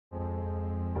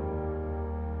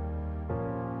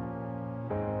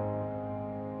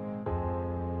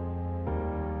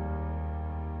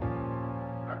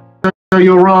So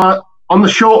you're on the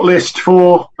short list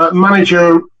for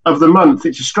Manager of the Month.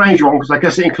 It's a strange one because I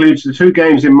guess it includes the 2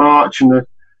 games in March and the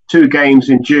 2 games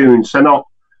in June. So not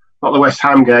the West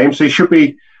Ham game. So you should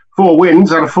be 4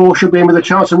 wins out of 4 should be in with a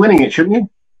chance of winning it, shouldn't you?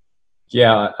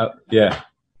 Yeah, yeah.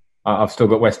 I've still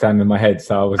got West Ham in my head,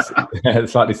 so I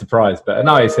was slightly surprised. But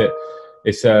no, it's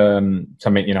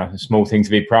something, a small thing to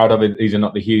be proud of. These are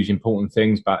not the huge important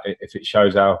things, but if it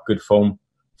shows our good form,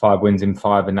 5 wins in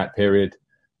 5 in that period,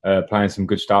 playing some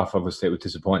good stuff. Obviously, it was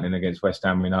disappointing against West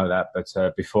Ham, we know that.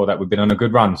 But before that, we've been on a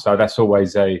good run. So that's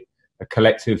always a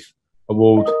collective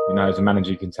award. As a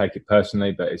manager, you can take it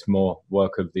personally, but it's more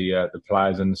work of the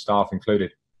players and the staff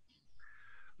included.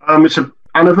 It's an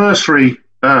anniversary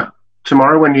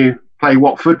tomorrow when you play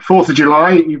Watford, 4th of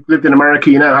July. You've lived in America,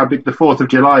 you know how big the 4th of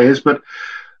July is, but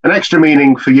an extra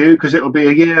meaning for you because it will be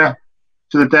a year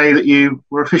to the day that you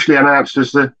were officially announced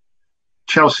as the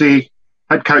Chelsea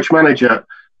head coach manager.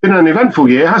 Been an eventful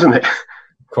year, hasn't it?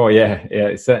 Cool, yeah,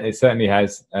 it certainly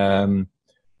has, and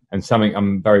something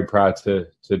I'm very proud to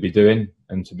be doing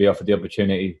and to be offered the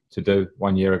opportunity to do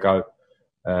 1 year ago.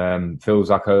 Feels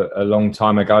like a long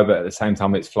time ago, but at the same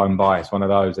time, it's flown by. It's one of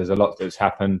those. There's a lot that's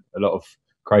happened, a lot of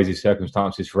crazy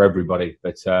circumstances for everybody,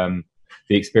 but the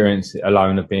experience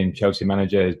alone of being Chelsea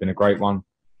manager has been a great one.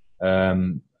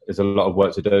 There's a lot of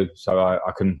work to do, so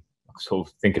I can sort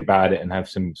of think about it and have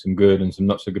some good and some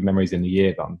not so good memories in the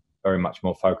year, but I'm very much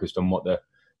more focused on what the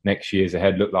next years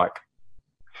ahead look like.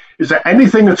 Is there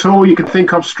anything at all you can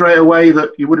think of straight away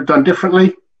that you would have done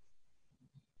differently?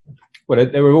 Well,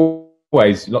 there were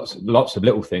always lots of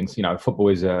little things. Football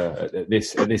is at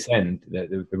this end.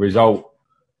 The result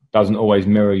doesn't always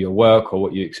mirror your work or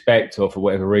what you expect, or for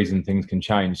whatever reason things can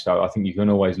change. So I think you can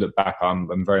always look back.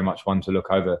 I'm very much one to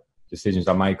look over decisions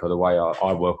I make or the way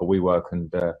I work or we work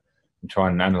and try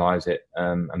and analyse it.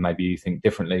 And maybe you think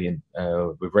differently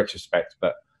with retrospect,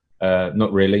 but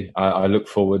not really. I look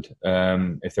forward.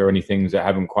 If there are any things that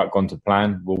haven't quite gone to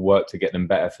plan, we'll work to get them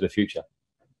better for the future.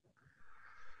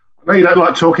 I know you don't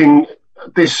like talking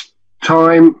this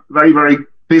time, very, very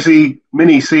busy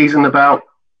mini season about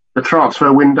the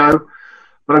transfer window,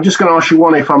 but I'm just going to ask you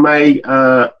one, if I may.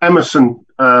 Emerson,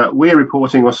 we're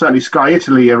reporting, or certainly Sky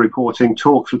Italy are reporting,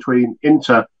 talks between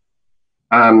Inter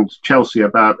and Chelsea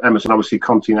about Emerson. Obviously,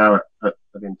 Conte now at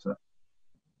Inter.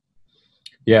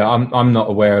 Yeah, I'm not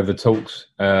aware of the talks.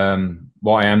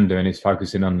 What I am doing is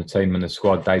focusing on the team and the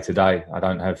squad day to day. I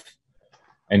don't have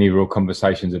any real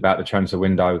conversations about the transfer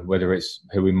window, whether it's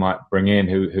who we might bring in,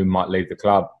 who might leave the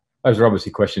club. Those are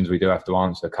obviously questions we do have to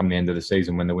answer come the end of the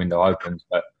season when the window opens.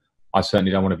 But I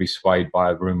certainly don't want to be swayed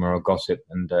by a rumour or gossip,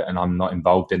 and I'm not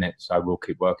involved in it. So we'll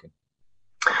keep working.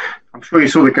 I'm sure you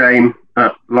saw the game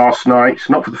last night.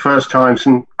 Not for the first time,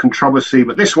 some controversy,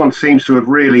 but this one seems to have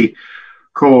really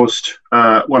caused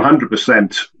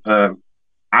 100%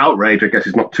 outrage. I guess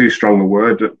is not too strong a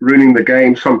word. Ruining the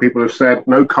game. Some people have said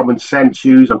no common sense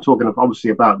used. I'm talking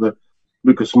obviously about the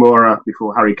Lucas Moura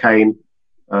before Harry Kane.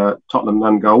 Tottenham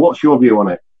none goal. What's your view on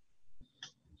it?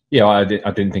 Yeah, I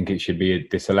didn't think it should be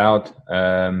disallowed.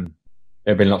 There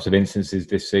have been lots of instances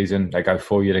this season. They go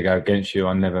for you, they go against you.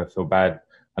 I never feel bad.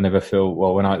 I never feel,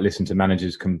 well, when I listen to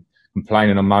managers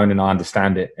complaining and moaning, I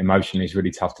understand it. Emotionally, it's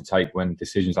really tough to take when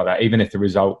decisions like that, even if the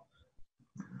result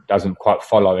doesn't quite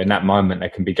follow in that moment, they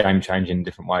can be game-changing in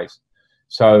different ways.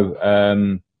 So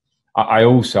I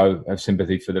also have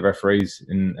sympathy for the referees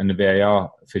and the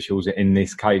VAR officials in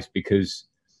this case, because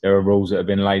there are rules that have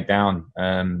been laid down.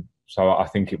 So I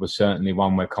think it was certainly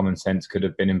one where common sense could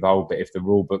have been involved. But if the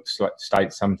rule book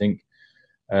states something,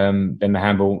 then the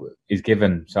handball is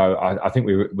given. So I think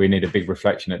we need a big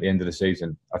reflection at the end of the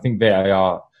season. I think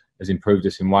VAR has improved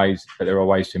us in ways, but there are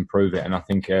ways to improve it. And I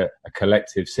think a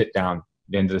collective sit down at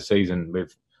the end of the season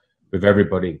with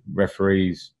everybody,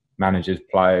 referees, managers,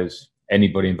 players,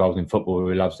 anybody involved in football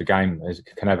who loves the game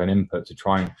can have an input to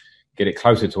try and get it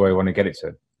closer to where we want to get it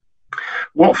to.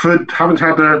 Watford haven't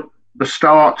had the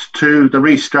start to the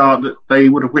restart that they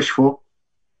would have wished for.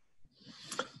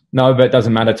 No, but it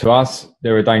doesn't matter to us.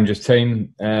 They're a dangerous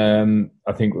team.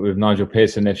 I think with Nigel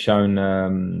Pearson, they've shown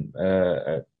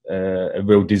a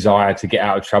real desire to get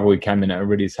out of trouble. He came in at a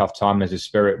really tough time. There's a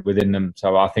spirit within them.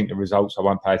 So I think the results, I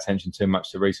won't pay attention too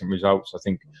much to recent results. I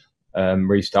think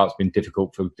restart's been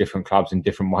difficult for different clubs in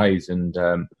different ways. And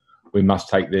we must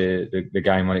take the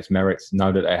game on its merits,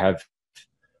 know that they have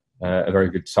a very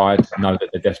good side, know that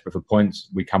they're desperate for points.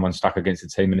 We come unstuck against a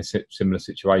team in a similar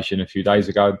situation a few days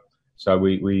ago. So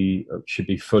we should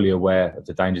be fully aware of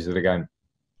the dangers of the game.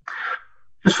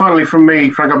 Just finally from me,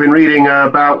 Frank, I've been reading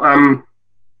about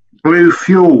Blue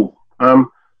Fuel.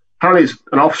 Apparently it's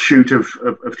an offshoot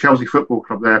of Chelsea Football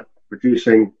Club. They're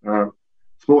producing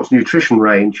sports nutrition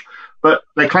range. But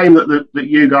they claim that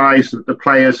you guys, the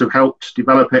players, have helped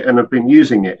develop it and have been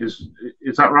using it. Is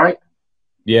that right?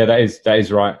 Yeah, that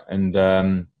is right. And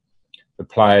the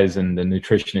players and the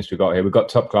nutritionists we've got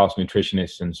top class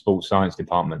nutritionists and sports science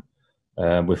department.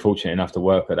 We're fortunate enough to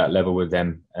work at that level with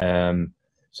them.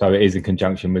 So it is in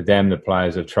conjunction with them. The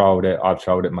players have trialled it. I've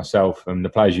trialled it myself, and the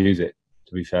players use it,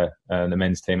 to be fair, the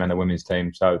men's team and the women's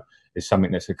team. So it's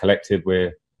something that's a collective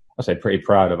I say pretty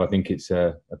proud of. I think it's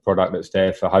a product that's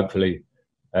there for hopefully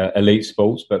elite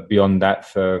sports, but beyond that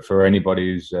for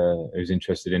anybody who's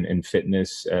interested in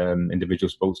fitness, individual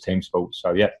sports, team sports.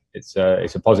 So yeah, it's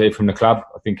a positive from the club.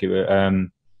 I think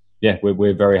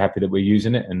we're very happy that we're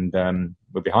using it, and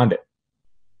we're behind it.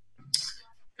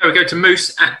 There we go to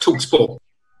Moose at TalkSport.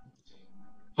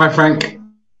 Hi Frank.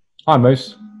 Hi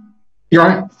Moose. You all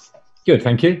right? Good,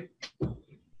 thank you.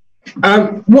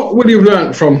 What would you have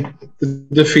learnt from the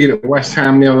defeat at West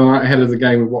Ham the other night ahead of the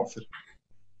game with Watford?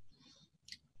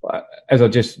 As I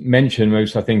just mentioned,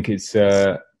 Moose, I think it's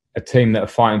a team that are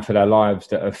fighting for their lives,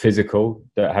 that are physical,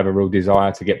 that have a real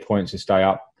desire to get points to stay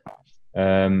up.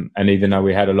 And even though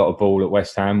we had a lot of ball at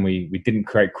West Ham, we didn't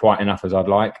create quite enough as I'd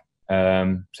like.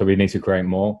 So we need to create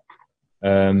more.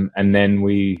 And then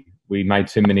we made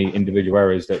too many individual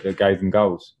errors that gave them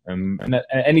goals. And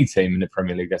any team in the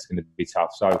Premier League, that's going to be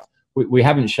tough. So we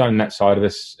haven't shown that side of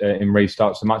us in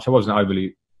restarts so much. I wasn't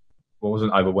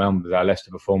overwhelmed with our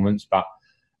Leicester performance, but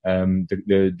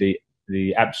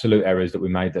the absolute errors that we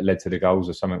made that led to the goals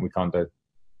are something we can't do.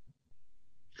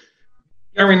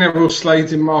 Gary Neville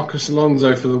slated Marcus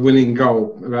Alonso for the winning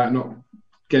goal about not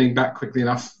getting back quickly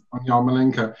enough on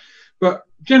Yarmolenko. But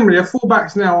generally, are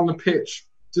fullbacks now on the pitch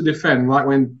to defend, like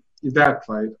when your dad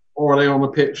played, or are they on the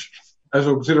pitch as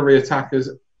auxiliary attackers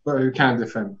but who can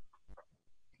defend?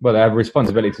 Well, they have a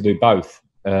responsibility to do both,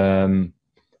 and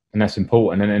that's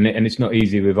important. And it's not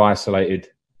easy with isolated,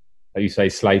 like you say,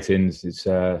 slatings. It's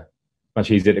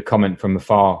much easier to comment from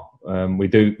afar. We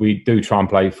do try and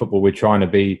play football. We're trying to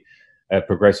be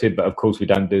progressive, but of course we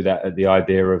don't do that at the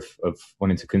idea of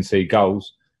wanting to concede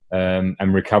goals.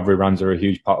 And recovery runs are a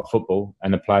huge part of football,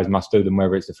 and the players must do them,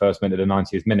 whether it's the first minute or the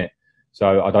 90th minute.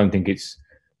 So I don't think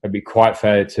it'd be quite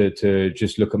fair to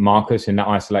just look at Marcus in that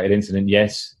isolated incident.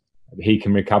 Yes, he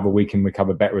can recover, we can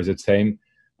recover better as a team,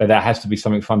 but that has to be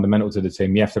something fundamental to the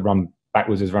team. You have to run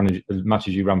backwards as much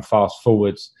as you run fast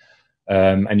forwards,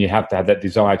 and you have to have that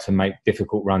desire to make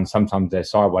difficult runs. Sometimes they're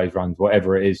sideways runs,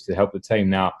 whatever it is, to help the team.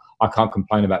 Now, I can't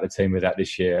complain about the team with that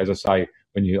this year. As I say,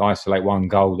 when you isolate one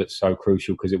goal that's so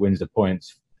crucial because it wins the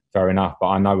points, fair enough. But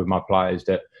I know with my players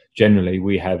that generally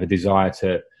we have a desire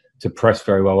to press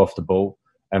very well off the ball,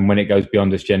 and when it goes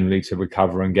beyond us, generally to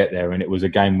recover and get there. And it was a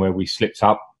game where we slipped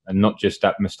up, and not just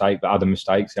that mistake, but other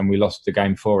mistakes, and we lost the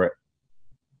game for it.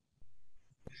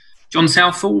 John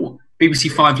Southall,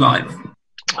 BBC 5 Live.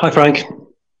 Hi, Frank.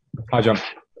 Hi, John.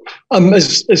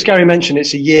 As Gary mentioned,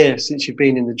 it's a year since you've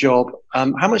been in the job.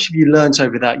 How much have you learnt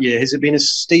over that year? Has it been a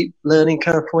steep learning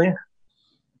curve for you?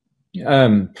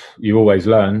 You always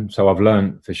learn. So I've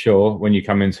learned for sure. When you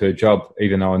come into a job,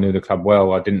 even though I knew the club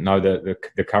well, I didn't know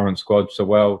the current squad so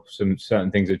well. Some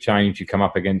certain things have changed. You come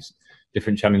up against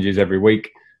different challenges every week.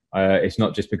 It's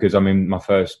not just because I'm in my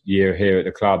first year here at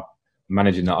the club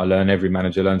managing that I learn. Every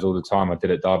manager learns all the time. I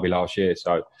did at Derby last year,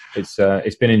 so it's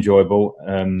been enjoyable.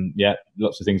 Yeah,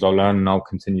 lots of things I learn, and I'll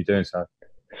continue doing so.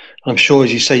 I'm sure,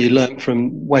 as you say, you learnt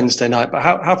from Wednesday night, but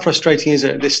how frustrating is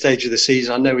it at this stage of the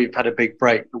season? I know we've had a big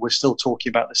break, but we're still talking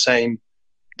about the same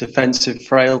defensive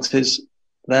frailties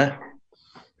there.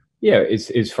 Yeah,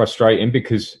 it's frustrating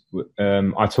because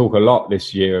I talk a lot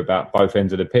this year about both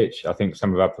ends of the pitch. I think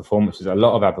some of our performances, a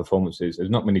lot of our performances, there's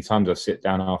not many times I sit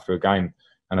down after a game,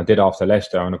 and I did after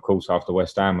Leicester, and of course after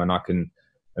West Ham,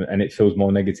 and it feels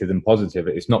more negative than positive.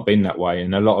 It's not been that way,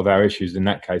 and a lot of our issues in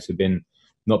that case have been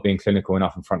not being clinical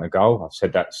enough in front of goal. I've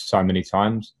said that so many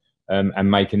times, and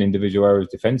making individual errors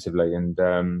defensively, and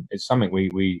it's something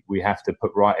we have to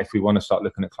put right if we want to start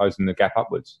looking at closing the gap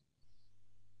upwards.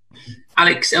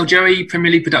 Alex Elgeri,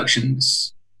 Premier League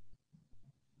Productions.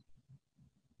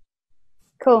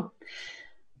 Cool.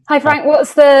 Hi Frank,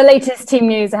 what's the latest team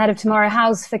news ahead of tomorrow?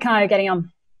 How's Fikayo getting on?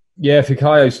 Yeah,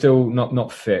 Fikayo's still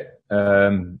not fit.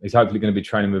 He's hopefully going to be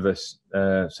training with us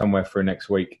somewhere for next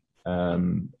week.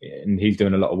 And he's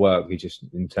doing a lot of work. He just,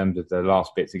 in terms of the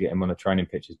last bit to get him on a training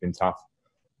pitch, has been tough.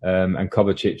 And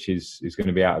Kovacic is going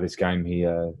to be out of this game. He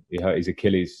hurt his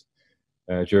Achilles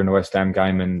during the West Ham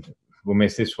game, and we'll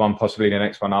miss this one, possibly the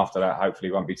next one after that. Hopefully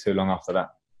it won't be too long after that.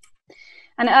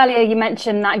 And earlier you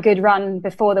mentioned that good run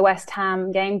before the West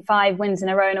Ham game, 5 wins in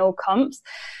a row in all comps.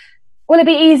 Will it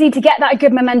be easy to get that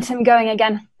good momentum going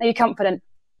again? Are you confident?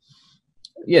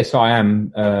 Yes, I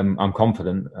am. I'm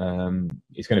confident.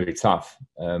 It's going to be tough.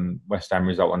 West Ham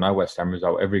result, I know West Ham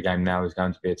result. Every game now is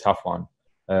going to be a tough one.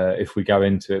 If we go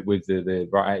into it with the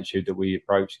right attitude that we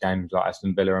approach games like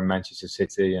Aston Villa and Manchester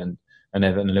City and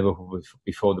Everton and Liverpool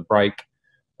before the break,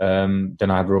 then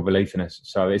I have real belief in us.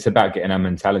 So it's about getting our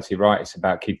mentality right. It's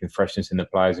about keeping freshness in the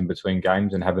players in between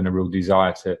games and having a real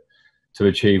desire to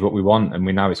achieve what we want. And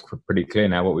we know it's pretty clear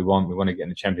now what we want. We want to get in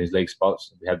the Champions League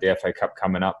spots. We have the FA Cup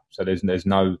coming up. So there's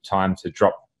no time to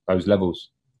drop those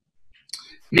levels.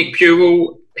 Nick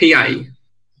Purell, PA.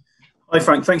 Hi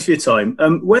Frank, thanks for your time.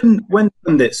 When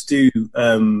pundits do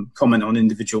comment on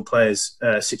individual players'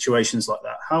 situations like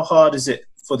that, how hard is it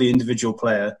for the individual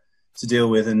player to deal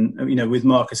with? And with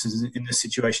Marcus in this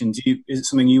situation, is it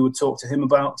something you would talk to him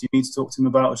about? Do you need to talk to him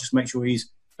about, or just make sure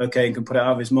he's okay and can put it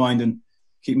out of his mind and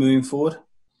keep moving forward?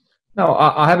 No,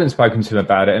 I haven't spoken to him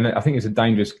about it, and I think it's a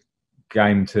dangerous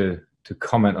game to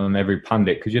comment on every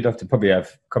pundit, because you'd have to probably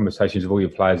have conversations with all your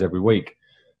players every week.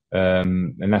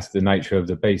 And that's the nature of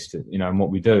the beast, and what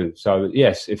we do. So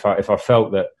yes, if I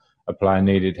felt that a player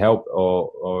needed help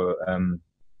or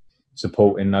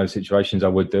support in those situations, I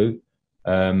would do.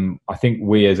 I think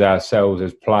we as ourselves,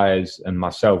 as players, and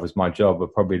myself as my job, are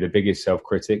probably the biggest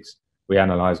self-critics. We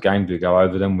analyse games, we go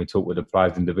over them, we talk with the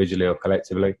players individually or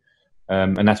collectively,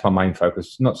 and that's my main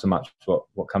focus. Not so much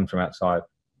what comes from outside.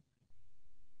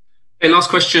 Okay, last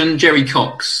question, Jerry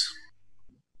Cox.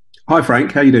 Hi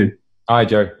Frank, how you doing? Hi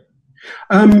Joe.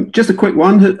 Just a quick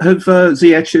one. Have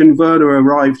Ziyech and Werner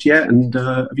arrived yet? And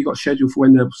have you got a schedule for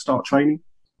when they'll start training?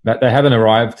 They haven't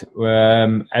arrived.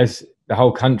 As the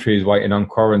whole country is waiting on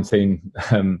quarantine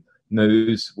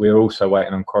news, we're also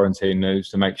waiting on quarantine news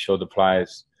to make sure the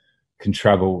players can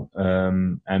travel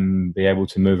and be able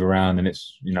to move around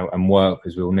and work,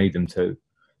 as we'll need them to.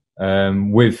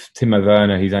 With Timo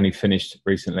Werner, he's only finished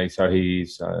recently, so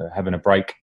he's having a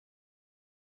break